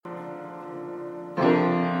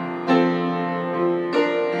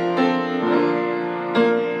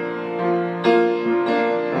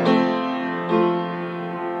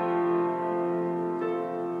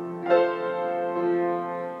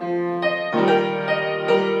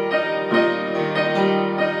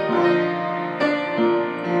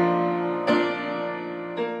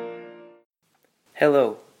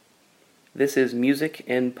This is Music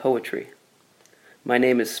and Poetry. My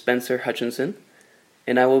name is Spencer Hutchinson,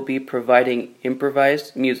 and I will be providing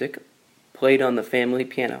improvised music played on the family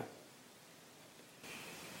piano.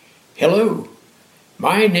 Hello,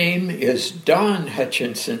 my name is Don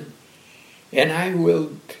Hutchinson, and I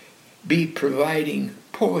will be providing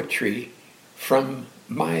poetry from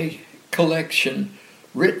my collection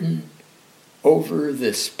written over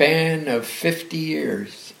the span of 50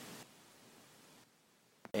 years.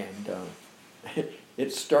 And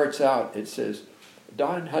it starts out, it says,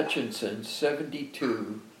 Don Hutchinson,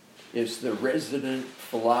 72, is the resident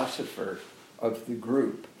philosopher of the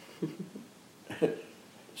group,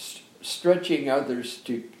 stretching others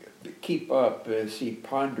to keep up as he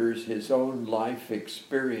ponders his own life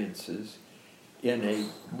experiences in a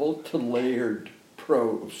multi-layered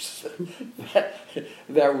prose.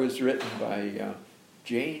 that was written by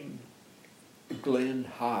Jane Glenn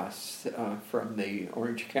Haas from the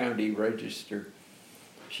Orange County Register.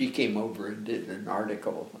 She came over and did an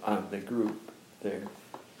article on the group there.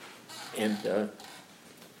 And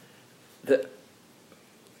the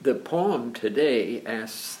poem today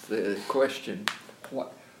asks the question,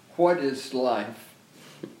 what is life?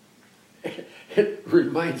 It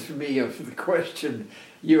reminds me of the question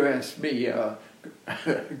you asked me,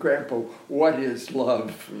 Grandpa, what is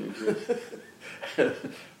love?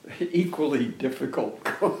 Equally difficult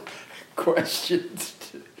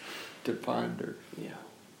questions to ponder. Yeah.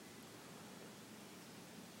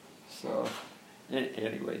 So,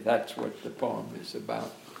 anyway, that's what the poem is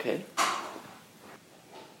about. Okay.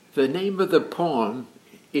 The name of the poem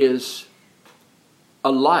is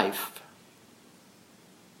A Life.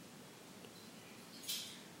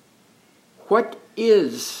 What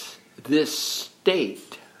is this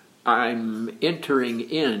state I'm entering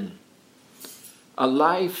in? A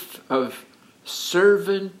life of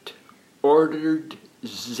servant-ordered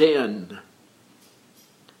zen.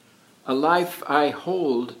 A life I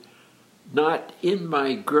hold not in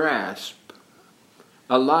my grasp.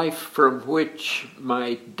 A life from which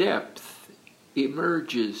my depth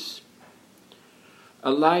emerges.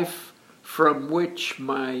 A life from which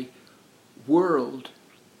my world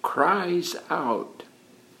cries out,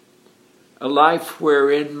 a life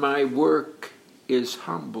wherein my work is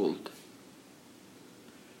humbled,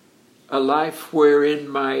 a life wherein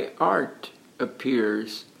my art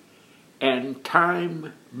appears and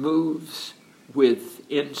time moves with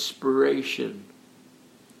inspiration.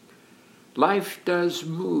 Life does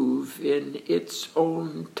move in its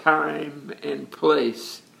own time and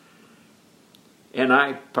place, and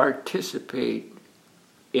I participate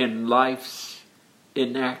in life's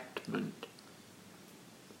enactment.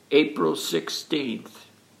 April 16th,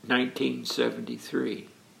 1973.